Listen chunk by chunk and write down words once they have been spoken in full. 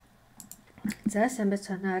За сайн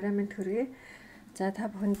байцгаана. Арай минь төргий. За та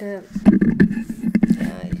бүхэндээ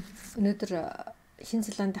өнөөдөр Шинэ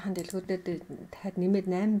Зеландын дэлгүүрүүдэд дахиад нэмээд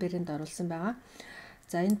 8 брэнд оруулсан байгаа.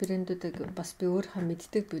 За энэ брэндүүдийг бас би өөрийнхөө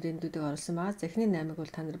мэддэг брэндүүдийг оруулсан байгаа. За эхний 8-ыг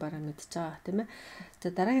бол та нар бараг мэдчихэж байгаа тийм ээ. За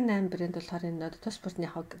дараагийн 8 брэнд болохоор энэ тус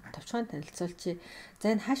спортны хог товчхон танилцуулчих.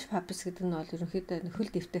 За энэ хаш фабрис гэдэг нь бол ерөнхийдөө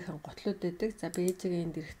нөхөл дэвтэйхэн готлууд байдаг. За би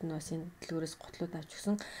ээжигийн энэ дэрэгт нь бас энэ дэлгүүрээс готлууд авч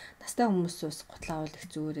гисэн. Настай хүмүүс бас гутал авал их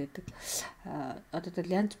зүгээр байдаг. Одоо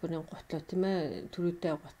тэгэл янз бүрийн готлууд тийм ээ.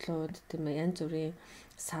 Төрөөтэй готлууд тийм ээ. Янз бүрийн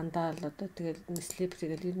сандал одоо тэгэл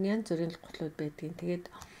слипер гэл янз бүрийн готлууд байдгийн. Тэгээд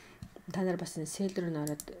та нар бас энэ сэл рүү н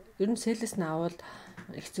ороод ер нь сэлээс нь авал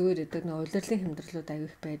их зүгээр байдаг. Нэг улирлын хэмдэрлүүд аяг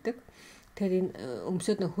их байдаг. Тэгэхээр энэ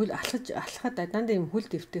өмсөд нэг хөл алхахад дандаа юм хөл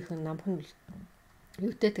дэвтэйхэн намхан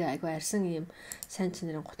юутэй тэгээ айгу арьсан юм сайн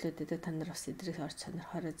чанарын готлууд байдаг. Та нар бас эдрийг орж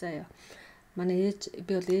сонирхоорой заа ёо. Манай ээж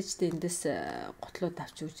би бол ээжтэй эндээс готлууд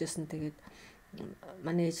авч өгчээсэн. Тэгээд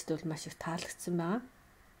манай ээжд бол маш их таалагдсан байгаа.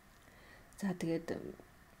 За тэгээд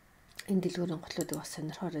энэ дэлгүүрийн готлуудыг бас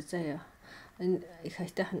сонирхоорой заа ёо. Энэ их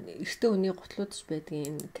хайтайхан эртний үний готлууд ч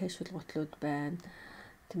байдгийн энэ casual готлууд байна.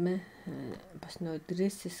 Тийм ээ. Бас нөө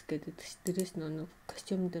dresses гэдэг дресс нөө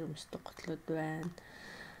костюм дээр өмсдөг готлууд байна.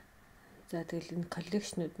 За тэгэл энэ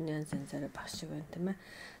коллекшнууд нь янз янзаараа багш шиг байна тийм ээ.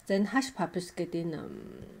 За энэ hash puppies гэдэг энэ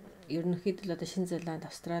ерөнхийдөө одоо Шинэ Зеланд,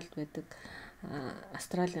 Австралид байдаг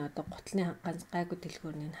Австралийн одоо готлны ганц гайгүй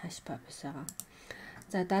дэлгүүр нь hash puppies байгаа.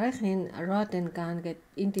 За дараагийнх нь rod and gun гэдэг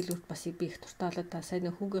энэ дэлгүүрт бас би их туртаалаад та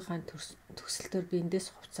сайн хүүгийнхаа төгсөлтөөр би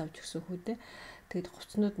эндээс хувц авч өгсөн хүүдээ. Тэгэд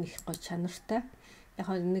хувцнууд нь их гоё чанартай.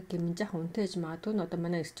 Яг нэг юм жах үнэтэй магадгүй н одоо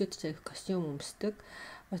манай эрчүүд ч их костюм өмсдөг.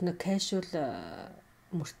 Бас нэг casual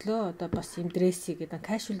мөртлөө одоо бас юм дрессиг гэдэг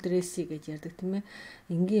casual дрессиг гэж ярьдаг тийм ээ.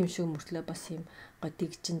 Энгийн юм шиг мөртлөө бас юм гоё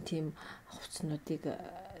дигжин тийм хувцнуудыг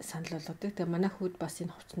санал болгодог. Тэгээ манай хүүд бас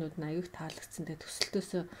энэ хувцнууд нь аюух таалагдсан. Тэгээ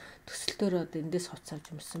төсөлтөөр одоо эндээс хувц авч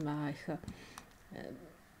өмссөн байгаа их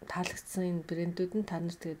таалагдсан энэ брэндүүд нь та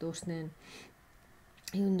нар тэгээд өөрснөө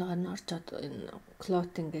юундаа н орж энэ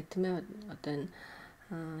clothing гэх тийм ээ. Одоо энэ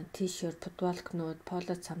t-shirt, футболкнууд,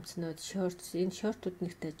 поло цамцнууд, shorts энэ shortууд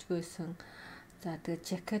нэг тажгүйсэн. За тэгээд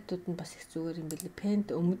жакетууд нь бас их зүгээр юм билээ. Пент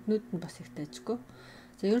өмднүүд нь бас их тажгүй.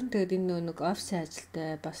 За ер нь тэгээд энэ нэг офисын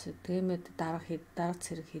ажилтай бас тиймээд дарга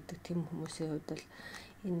цэрэг хийдэг тийм хүмүүсийн хувьд бол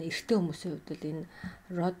энэ эртний хүмүүсийн хувьд бол энэ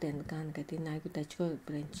rod and gun гэдэг энэ аягүй дажгүй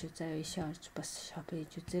брэнд шүү. За ийшээ орж бас шоп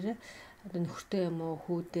хийж үзээрэй. Одоо нөхөртэй юм уу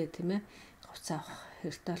хүүдээ тийм ээ. Хувц авах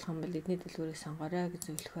хэрэгтэй болох юм бол эдний дэлгүүрийг сонгоорой гэж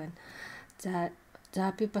зөвлөх байна.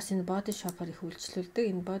 За би бас энэ body shop-аар их үйлчлүүлдэг.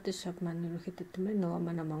 Энэ body shop маань ерөнхийдөө тийм ээ нөгөө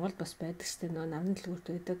манай Монголд бас байдаг шүү дээ. Нөгөө нарны дэлгүүрт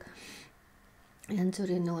байдаг. Янз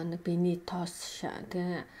бүрийн нөгөө нэг биений тоос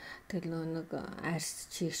тэгэл нөгөө нэг арьс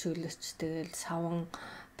чийгшүүлэгч тэгэл саван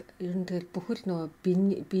ер нь тэгэл бүхэл нөгөө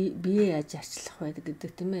бие яаж арчлах байдаг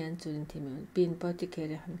гэдэг тийм ээ янз бүрийн тийм юм. Би энэ body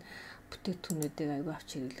care-ийн бүтээгдэхүүнүүдийг аягүй авч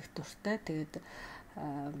хэрэглэх дуртай. Тэгээд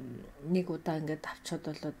нэг удаа ингээд авчиход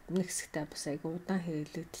болоод нэг хэсэгтээ бас аягүй удаан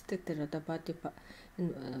хэрэглэгддэг. Тэр одоо body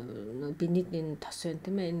энэ биений энэ тос байна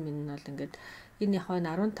тийм ээ. Энэ минь нь бол ингээд энэ яг нь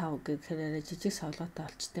 15 гэхээр жижиг савлгаатай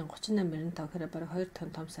болчтой 38.95 гэхээр бараг 2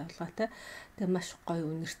 тонн том савлгаатай. Тэгээ маш гоё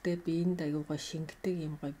үнэртэй биеинд аягүй гоё шингэдэг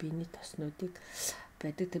юм гоё биений тоснуудыг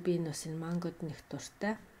байдаг. Тэгээ би энэ бас энэ мангод нэг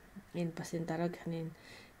дуртай. Энэ бас энэ дараагийнхны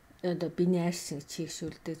одоо биений арьс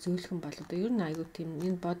чийгшүүлдэг зөөлхөн бол одоо ер нь аягүй тийм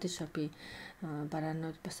энэ body shop-ийн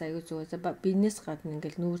бараанууд бас аягүй зүгээр. Биенээс гадна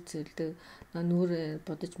ингээл нүүр зэлдэг, нүүр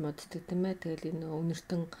будаж моддаг тийм ээ. Тэгэл энэ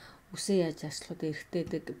үнэртэн үсээ яаж арчлахад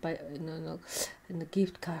эргэтэйдэг нэг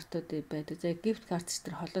gift card-ууд байдаг. За gift card ч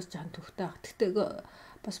тэр холоос жахан төвхтэй ах. Тэгтээ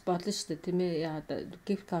бас болно шүү дээ тийм ээ. Яа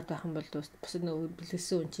gift card байх юм бол бас нэг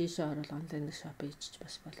бэлгэсэн үн чийшээ орол онлайн shop хийж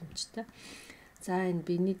бас боломжтой. За энэ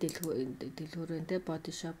биений дэлгүүрэнтэй body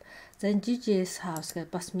shop. За энэ GGS house гэдэг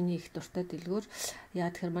бас миний их дуртай дэлгүүр. Яа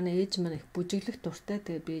тэгэхээр манай ээж маань их бүжиглэх дуртай.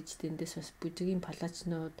 Тэгээ би ээжтэй эндээс бас бүжигийн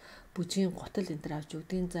палачнууд, бүжигийн гутал энэ төр авч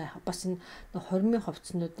өгдөг. За бас энэ хормын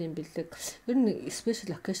хувцснуудын бэлэг. Ер нь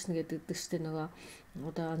special occasion гэдэг чинь нөгөө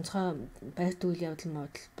одоо онцгой байрт үйл явдал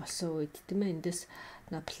болсон үед тийм ээ. Эндээс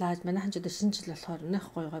плаж манайхан ч одоо шинэ жил болохоор нөх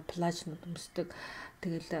гоё плажнууд өмсдөг.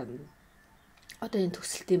 Тэгэл одоо энэ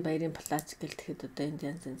төгсөлтийн баярын плаж гэл тэгэхэд одоо энд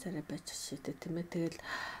янз янзаараа байж шийдэ тийм ээ. Тэгэл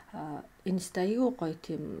энэ аюу гоё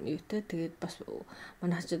тийм юутэй. Тэгээд бас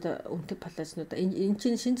манай хажууд үнэтэй плажнууд энэ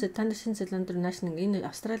чинь Шинэ Зеланд руу наашн энэ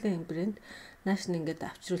Австралийн брэнд наашн ингээд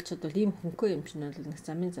авчруулчаад бол ийм хөнгөө юм чинь бол нэг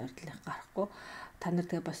замын зардал их гарахгүй. Та нар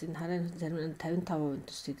тэгээ бас энэ хараа зарим 55%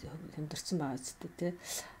 төсөд хэмдэрсэн байгаа ч тийм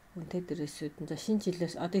үнэтэй дээрээсүүд за шинэ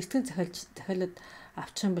жилээс одоо этгэн захиалаад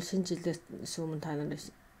авчих юм бол шинэ жилээс өмнө та нар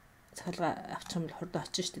захалгаа авчих юм бол хурд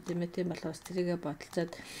очих шүү дээ тийм ээ. Тийм болохоор тэрийгэ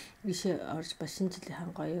бодолцоод ийшээ орж ба шинэ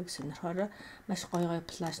жилийн гоёг сонирхороо маш гоё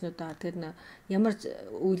плажнууд аа. Тэгэхээр ямар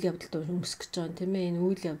үйл явдалд өмсөх гэж байгаа юм тийм ээ. Энэ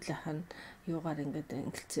үйл явдлынхаа юугаар ингээд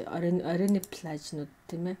оройны плажнууд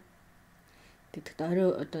тийм ээ. Тэгэхдээ орой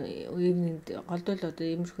одоо үеийн голдвол одоо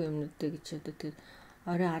иймэрхүү юмнуудтэй гэж одоо тэр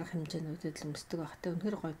орой арга хэмжээнүүдэд л өмсдөг байх те.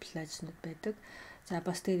 Үнэхээр гоё плажнууд байдаг. За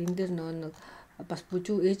бас тэгээд энэ дээр нөгөө нэг бас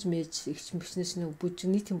бүжүү ээж мэж ихч бичнээс нэг бүжиг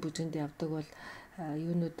нийтийн бүжигэнд явдаг бол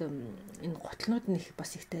юунууд энэ готлнууд нэг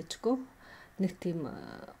бас их тайжгүй. Нэг тийм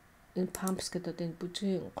энэ пампс гэдэг одоо энэ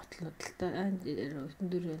бүжгийн готлнууд л та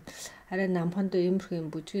өндөр арай намхан дээр иймэрхүү юм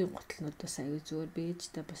бүжгийн готлнууд бас аюу зүгээр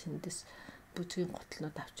бэжтэй бас эндээс бүжгийн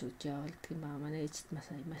готлнууд авч өгч явуулдаг юм аа. Манай ээжд маш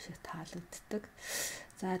их таалагддаг.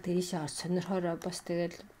 За тийшээ орж сонирхороо бас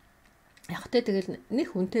тэгэл яг тэ тэгэл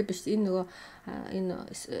нэг хүнтэй биш энэ нөгөө энэ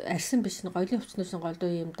арьсан биш гоёлын хувцснууд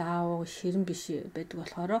голдуу юм даав ширэн биш байдаг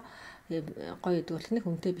болохоор гоё идэг болох нэг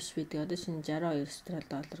хүнтэй биш байдаг. Одоо шинэ 62 Австрали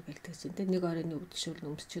доллар гэлдэг чинь тэ нэг оройны өвдшүүл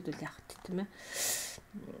өмсчүүд үл яг тийм ээ.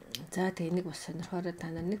 За тэгээ нэг бас сонирхороо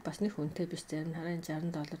та нар нэг бас нэг хүнтэй биш зарим хараа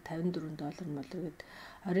 $60 $54 молор гэд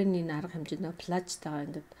оройны энэ арга хэмжээний плажтайгаа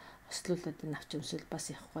ингээд ослуулад энэ авч өмсөл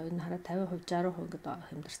бас их гоё. Энэ хараа 50% 60% ингээд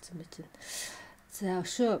хямдарсан байж байна. За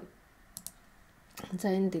өшөө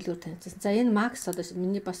за энэ дэлгүүр таньсан. За энэ Макс одоо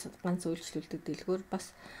миний бас ганц үйлчлүүлдэг дэлгүүр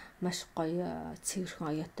бас маш гоё цэвэрхэн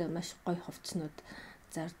оюутай маш гоё хувцснууд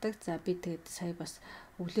зардаг. За би тэгээд сая бас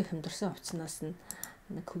өвлийн хямдарсан хувцснаас нь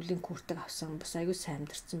нэг хөвлийн күртэг авсан. Бас аягүй сайн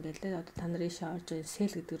хямдарсан байлээ. Одоо та нар ийшээ орж энэ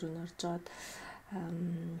сэл гэдэг рүү н орж жоод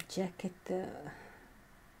жакет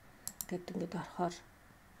гэдэг ингээд орохоор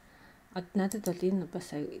надад бол энэ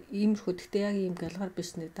бас иймэрхүү гэхдээ яг ийм галгаар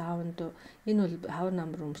биш нэг даавнд энэ бол хавар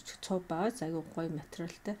намар өмсчих цов баа аягүй гоё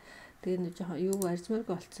материалтай. Тэгээ нэг жоохон юу арзмааргүй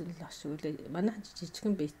болцсон л ах шиг үлээ. Манайхан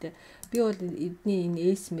жижигхэн бийтэй. Би бол эдний энэ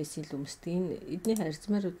эсмэсийн л өмсдөг. Энэ эдний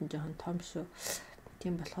арзмаарууд нь жоохон том шүү.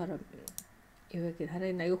 Тийм болохоор юу вэ хараа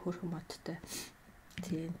энэ аягүй хөөрхөн модтой.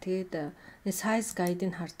 Тийм. Тэгээд энэ size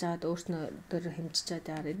guide-ыг харж аваад өөрснөө дөр хэмжиж чад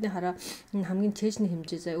яар. Эдний хараа энэ хамгийн чэйжний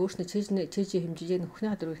хэмжээ заа өөрснөө чэйжийн хэмжээг нөхний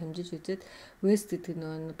хадрыг хэмжиж үзээд waist гэдэг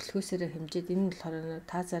нөгөө бэлхүүсээрээ хэмжээд энэ болохоор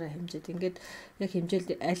таазаараа хэмжээд ингээд яг хэмжээлд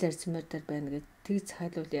аль арзмаар дээр байна гэж тэг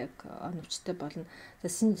захиалвал яг оновчтой болно. За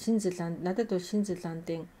Шинэ Зеланд надад бол Шинэ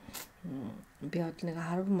Зеландын би одоо нэг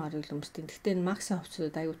 10 марыг өмсдөг. Гэхдээ энэ Максын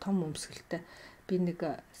хувцсууд аюу том өмсгөлтэй. Би нэг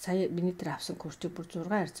сая миний дээр авсан курчиг бүр 6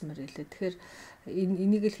 арзмаар хэлээ. Тэгэхээр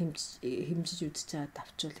энийг л хэмжиж үзэж чаад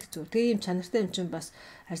авчвал их зүгээр. Тэгээ ийм чанартай юм чинь бас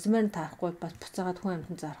арзмаар нь таарахгүй бас буцаагаад хүн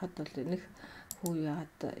амьтан зарахад бол нэг хүү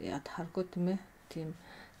яад харгүй тийм ээ. Тийм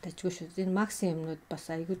дажгүй шүү. Энэ Максын юмнууд бас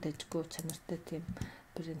аягүй дажгүй чанартай тийм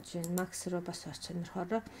брэнд чинь Макс руу бас орч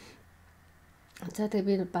сонирхороо. За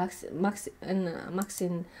тэгээ би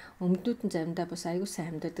Максын өмднүүд нь заримдаа бас аягүй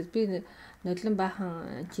сайн хамдаадаг. Би нодлон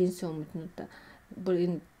баахан джинсийн өмднүүд бүр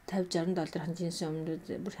энэ $50-60 джинсийн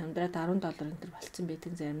өмднүүд бүр хамдраад $10 энэ төр болцсон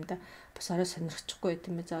байдаг заримдаа бас орой сонирхчихгүй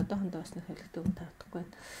тийм ээ. За одоохондоо бас нэг хэлэхдээ юм таадахгүй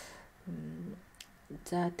байна.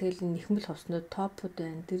 За тэгэл нэхмэл хувцнууд топууд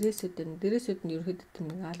байна. Дрэсүүд байна. Дрэсүүд нь ерөөхдөө тийм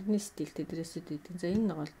албаны стилтэй дрэсүүд байдаг. За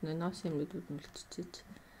энэ голд ноос юмнууд үлдчихэж.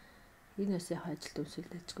 Энэ бас яг ажилт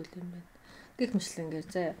өмсөлд ажгүй юм байна. Гэх мэтлэнгээр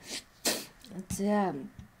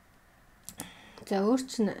за өөр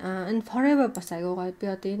чинь энэ forever бас аягүй гоё. Би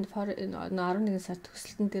одоо энэ 11 сар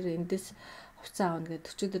төгсөлтөн дээр эндээс хувцас аавна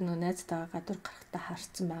гэдэг өчигдөр нөгөө найзтайгаа гадуур гарахтаа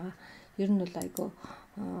харцсан байгаа. Ер нь бол аягүй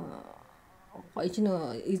гоё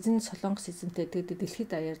нөгөө эзэн солонгос эзэнтэй тэгээд дэлхийд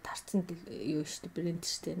даяар тарцсан юу шүү дээ брэнд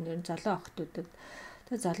шүү дээ. Ер нь залуу охтуудад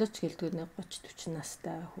тэгээд залууч гэлдгээр нэг 30-40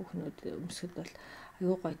 настай хүүхнүүд өмсгөл бол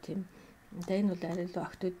аягүй гоё тийм. Энэ бол арай л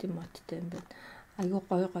охтуудын модтой юм байна. Аягүй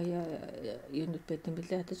гоё юунууд байт юм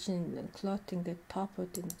билээ. Одоо чинь clothing гэдэг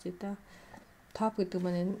топууд юм зэ да. Топ гэдэг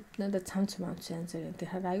маань надад цамц янз бүр. Тэр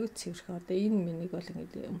хараа аягүй цэвэрхэн. Одоо энэ минийг бол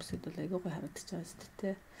ингэ өмсөд бол аягүй гоё харагдаж байгаа зү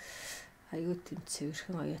тэ. Аягүй тийм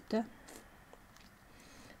цэвэрхэн оёотой.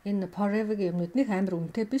 Энэ forever-гийн юмнууд нэг амар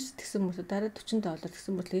үнэтэй биш. Тэгсэн мөрөд дараа $40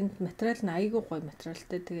 гэсэн мөрөд энэ материал нь аягүй гоё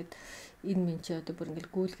материалтай. Тэгээд энэ минь чи одоо бүр ингэ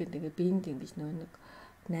гүйлгээд ингэ биэнд ингэж нэг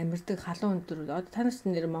намирдаг халуун өндөр одоо танаас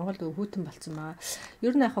нэр Монголд өвхөтөн болцсон байгаа.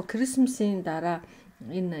 Ер нь яг Крисмсийн дараа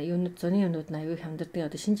энэ юунууд зуны юмнууд аягүй хямдардаг.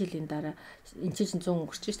 Одоо шинэ жилийн дараа энэ чинь 100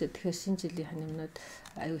 өнгөрч шүү дээ. Тэгэхээр шинэ жилийн юмнууд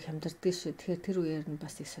аягүй хямдардаг шүү. Тэгэхээр тэр үеэр нь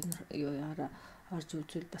бас их сонир яараа орж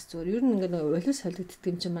үзвэл бас зүгээр. Ер нь ингээд улс солигддаг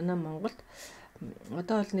юм чинь манай Монголд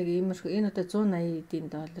одоо бол нэг иймэрхүү энэ одоо $180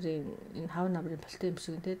 энэ хав намрын болтой юм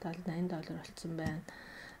шиг те $70-80 болцсон байна.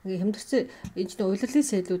 Ингээ хямдарсан энэ чинь улирлын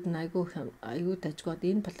сэлүүд нь айгүй дажгоод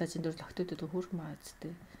энэ плажийн дөр логтуудад хөөрхөн байгаа зү.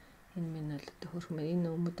 Энэ минь бол хөөрхөн энэ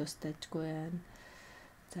өмд бас дажгүй байна.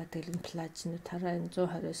 За тэгэл энэ плажнууд тараа энэ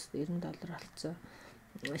 120-оос 90 доллар болсон.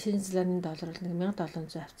 Шинэ Зеландын доллар бол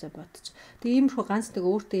 1700 хавцаа бодож. Тэгээ иймэрхүү ганц нэг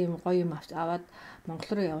өөртөө ийм гоё юм аваад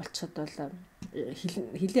Монгол руу явуулчихад бол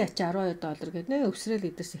хилийн ачаа 12 доллар гэдэг нэ өвсрэл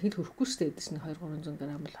эдэрс хил хөрөхгүй шүү дээ. Эдэрс нэг 2-300 г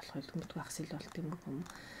бол болох байлгүй бах сэл болт юм уу.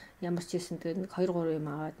 Ямар ч юм тэгээ нэг 2-3 юм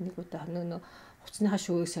аваад нэг удаа нэг хуцсныхаа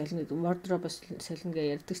шүүгийг солино, wardrobe-оос солино гэж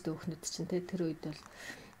ярьдаг шүү дээ өхнөд чинь тэ тэр үед бол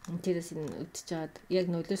тэрээс энэ үдчихээд яг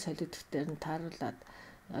нөлөө солиодохтэр нь тааруулаад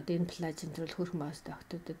одоо энэ плажин төрөл хөрх маастай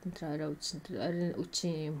октодод энэ тэр орой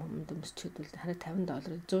үчин юм дөмсчүүд бол хараа 50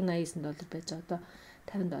 доллар 189 доллар байж байгаа. Одоо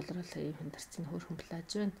 50 доллар бол ийм хэмдэрсэн хөрхөн плаж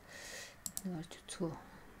байна. Нэг орж үзгөө.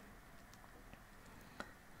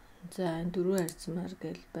 За энэ 4 арзмаар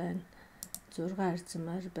гэл байна. 6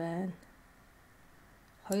 арзмаар байна.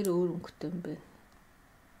 2 өөр өнгөтэй юм байна.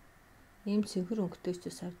 Ийм цэнхэр өнгөтэй ч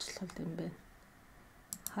авчлах юм байна.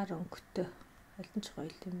 Хар өнгөтэй аль нь ч гоё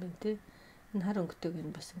юм байна тий. Энэ хар өнгөтэйг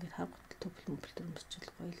нь бас ингээд хар гутал төвл мөбөлтөр өмсчил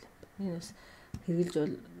гоё юм байна. Энэ бас хэрглэж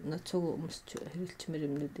бол цуг өмсч хэрглчмэр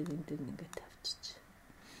юмнуудыг энд ингээд тавьчих.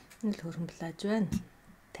 Энэ л хөрхөн плаж байна.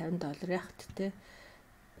 50 доллар яхад тий.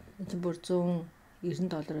 Энэ чинь бүр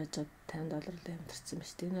 190 доллар байж 50 доллар л амтарсан ба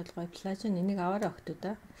шүү дээ. Энэ бол гоё плаж байна. Энийг аваарай охтоо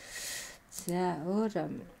да. За өөр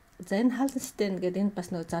за энэ хаалт стенд гэдэг энд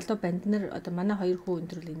бас нэг залуу банднер одоо манай хоёр хүү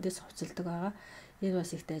өндрөл эндээс хувцалдаг байгаа. Энэ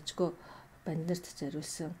бас их дайжгүй банднерт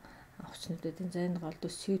зориулсан хувцнуудын за энэ голд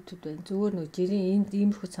сүйтүүд байна. Зүгээр нэг жирийн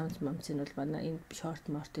иймэрхүү цамц мамцын бол манай энэ шорт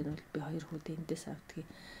мортын бол би хоёр хүүдээ эндээс авдгийг.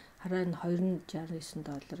 Хараа энэ 269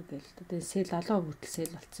 доллар гээл. Одоо сэл 70% хүртэл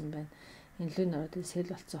сэл болцсон байна. Энэ лөө нөрөд сэл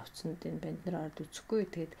болцсон хувцнууд энэ банднер орд үзэхгүй.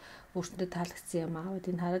 Тэгээд өөртөө таалагдсан юм аавад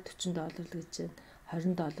энэ хараа 40 доллар л гэж байна.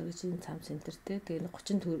 20 доллар гэж энэ цам центр те. Тэгээ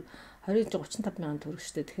 30 35 мянган төгрөг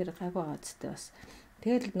штэ. Тэгэхээр гайгүй гаацтай бас.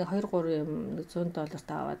 Тэгэл нэг 2 3 юм 100 долларт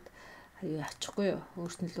аваад ачихгүй юу.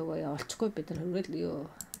 Өөрснөлөөгөө явуулчихгүй бид нар хүргээл юу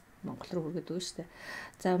Монгол руу хүргээд өгнө штэ.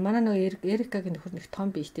 За манай нэг Эрикагийн нөхөр нэг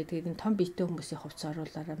том биетэй. Тэгээд энэ том биетэй хүмүүсийн хувцас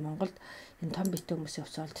оруулаарай. Монголд энэ том биетэй хүмүүсийн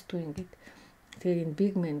хувцас олддгүй ингээд. Тэгээ энэ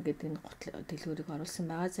Big Man гэдэг энэ гутал дэлгүүрийг оруулсан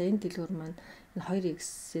байгаа. За энэ дэлгүүр маань энэ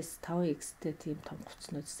 2X-с 5X-тэй тийм том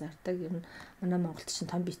хувцснууд зардаг. Ер нь манай Монголд чинь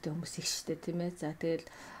том биетэй хүмүүс их штэ тийм ээ. За тэгэл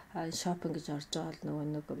шопинг гэж орж байгаа л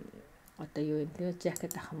нэг одоо юу юм тийм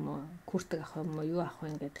жакет авах юм уу, куртэг авах юм уу, юу авах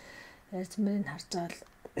вэ ингээд ярьцмэрийг харж байгаа л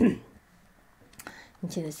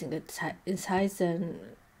энэ чинээс ингээд энэ сайз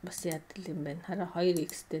бас ядл юм байна. Хараа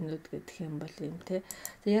 2X-тэнүүд гэдэг юм бол юм те.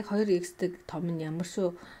 Тэгээ яг 2X-тэй том нь ямар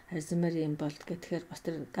шүү харьцмаар юм бол гэхээр бас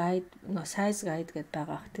тэр гайд size guide гэдээ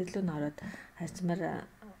байгаа. Тэрлүү нь ороод харьцмаар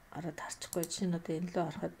ороод харчихгүй чинь одоо энэ лөө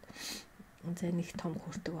ороход за нэг том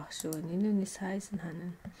хүртэг баг шүү. Энэ size нь хаана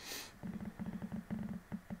вэ?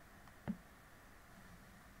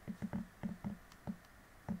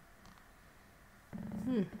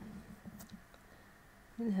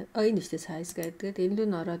 Энэ ихтэй size гэдэг. Энэ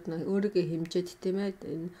лөө ороод өөрийгөө хэмжээд тийм ээ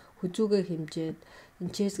энэ хүзүүгээ хэмжээд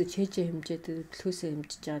энэ chest гэж чэжээ хэмжээд төлхөөсөө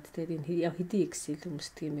хэмжиж жаад тэгээд энэ яв хэдийн x-эл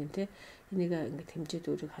өмсдөг юм байна те. Энийг ингээд хэмжээд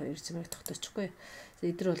өөрийгөө харьцмаар тогтоочихгүй.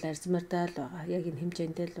 Эдгээр бол арзмардаа л байгаа. Яг энэ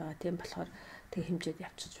хэмжээндээ л байгаа. Тийм болохоор тэг хэмжээд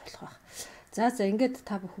явчих болох байх. За ингээд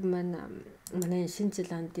та бүхэн маань манай Шинэ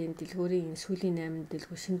Зеландын дэлгүүрийн сүүлийн 8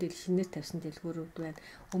 дэлгүүр шинээр тавьсан дэлгүүрүүд байна.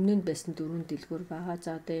 Өмнө нь байсан 4 дэлгүүр байгаа.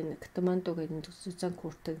 За одоо энэ Катманду гэдэг зузаан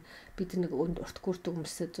куртэг бид нэг урт куртэг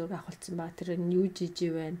өмсөд зураг авахулсан ба тэр UGG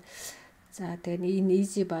байна. За тэгээ энэ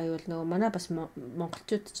easy buy бол нөгөө манай бас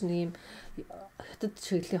монголчууд ч нэг юм хятад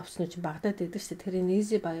чиглэлийн хувцснууд чинь Багдад байдаг шүү дээ. Тэгэхээр энэ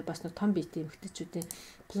easy buy бас нэг том биетэй эмэгтэйчүүдийн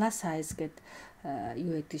plus size гэдэг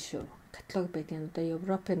юу гэдэг шүү. Каталог байдаг нь одоо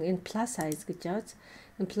Европын энэ plus size гэж яваад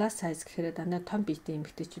энэ plus size гэхээр дандаа том биетэй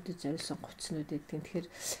эмэгтэйчүүдэд зориулсан хувцснууд байдаг. Тэгэхээр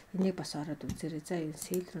энийг бас ороод үзээрэй. За энэ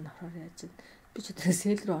sale руу нөхөр яаж вэ? Би ч одоо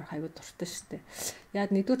sale руу орох аюул дуртай шүү дээ. Яг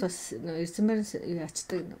нэгдүгээр бас эрзэмээр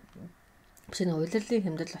ячдаг биш нэг улирлын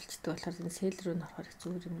хямдал болчдөг болохоор энэ сэл рүү нөрөхөр их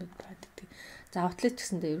зүгээр юмнууд байдаг. За аутлет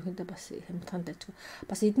гэсэндээ ерөнхийдөө бас хямдхан дайжгүй.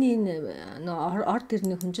 Бас эдний энэ орд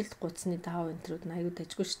ирний хүнжилт гуцны даав энтрүүд нь аюу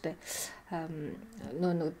дайжгүй штэ.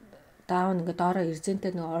 Нэг даав ингээ доороо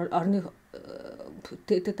эрзэнтэй нэг орны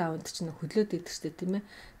тэдэг даав энтер чинь хөдлөөд идэг штэ тийм ээ.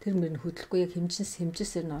 Тэр мөр нь хөдлөхгүй яг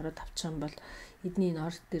хэмжээсээр нь ороод авчих юм бол эдний энэ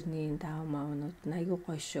орд ирний даав маавнууд нь аюу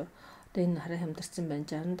гоё шүү. Одоо энэ хараа хямдарсан байна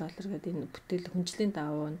 $60 гэдэг энэ бүтээл хүнжлийн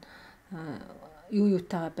даав нь юу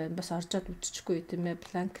юутайгаа байна бас оржоод үдчихгүй тийм ээ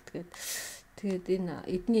бланкет гээд тэгээд энэ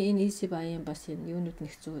эдний энэ easy buy-ын бас энэ юунууд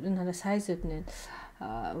нэг зүгээр энэ хараа size-ууд нь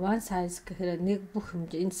one size гэхээр нэг бүх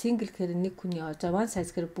хэмжээ энэ single гэхээр нэг хүний за one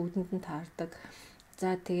size гэхээр бүгдэнд нь таардаг.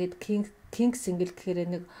 За тэгээд king single гэхээр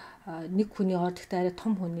нэг нэг хүний ордогт арай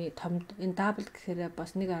том хүний том энэ дабл гэхээр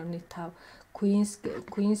бас 1.5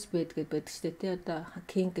 Queen's bed гэдэг байдаг шүү дээ тий одоо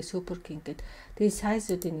king гэ супер king гэдэг. Тэгээ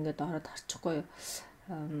сайзуудыг ингээд ороод харчихгүй юу.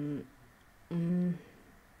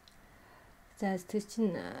 За тэр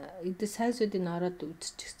чинь эдгээр сайзуудыг ороод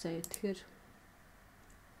үзчих заяа. Тэгэхээр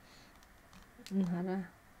энэ хараа.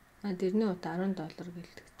 Дэрний ут $10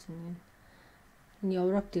 гэлдэг чинь. Энэ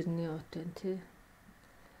Европ дэрний ут байна тий.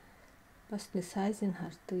 Бас нэг сайзыг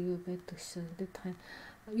хардаг юу байдаг шин гэдэг.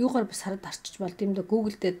 Юугаар бас хараад арчиж болд юм да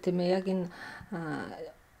Google дээр тийм ээ яг энэ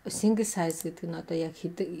single size гэдэг нь одоо яг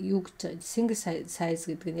юу гэж single size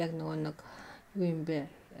гэдэг нь яг нөгөө нэг юу юм бэ?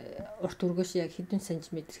 Урт өргөш яг хэдэн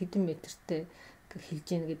сантиметр хэдэн метртэй хэлж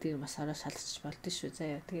гин гэдгийг бас хараа шалгаж болд шүү.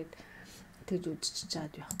 Заяа тэгээд тэгж үдчихэж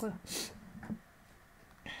чаад байхгүй.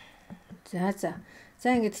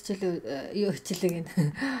 За ингэж хичээл юу хичээлэг энэ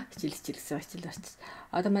хичээл орчих.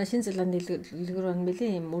 Одоо манай Шинэ Зеланд дэлгүүр нь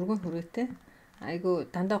нэлийн юм өргөн хүрээтэй. Айгу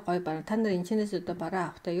дандаа гой бараа. Та нар энэчнээс одоо бараа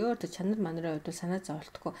авахтаа ёо чанар манарын хувьд санаа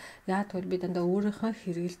зовлтгүй. Яа тэгвэл би дандаа өөрийнхөө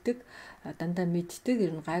хэрэгэлдэг, дандаа мэддэг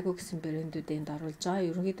ер нь гайгүй гэсэн брэндүүд энд оруулж байгаа.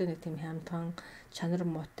 Ерөнхийдөө нэг тийм хямдхан, чанар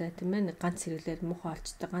муутай тийм ээ. Нэг ганц хэрэглээд муухай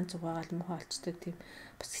олцдог, ганц угаагаад муухай олцдог тийм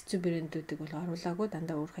бас хэцүү брэндүүдийг бол оруулаагүй.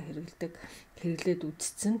 Дандаа өөрийнхөө хэрэгэлдэг, хэрэглээд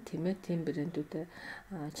үзсэн тийм ээ. Тийм брэндүүдээ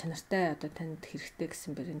чанартай одоо танд хэрэгтэй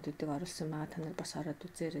гэсэн брэндүүдийг оруулсан байгаа. Та нар бас ороод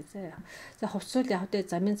үзээрэй заа. За хувцсуул яг тэ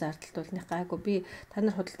замын зардалт бол нэг гайгүй. Би та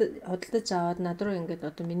нар худалдаж аваад над руу ингээд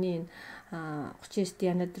одоо миний энэ 39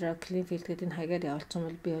 Dianadra Cleanfield гэдэг энэ хаягаар явуулсан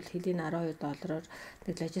бол би бол хэлийн $12-оор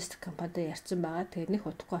нэг логистик компанид ярьсан байгаа. Тэгээд нэг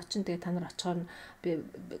утгагүй очин. Тэгээд та нар очихоор би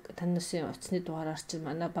танаас утасны дугаараар чинь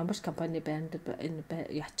манай бамбаш компани байранд энэ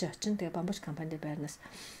ячаа очин. Тэгээд бамбаш компани байрнаас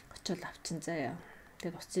очиод авчин заяа.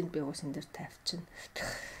 Тэгээд утсыг би угсаа энэ дээр тавьчин.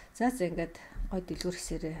 За ингээд гой дэлгүүр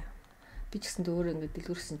хэсээрээ би ч гэсэн өөрөө ингээд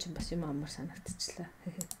дэлгүүрсэн чинь бас юм амар санагдчихлаа.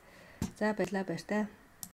 За баярлалаа баяр та.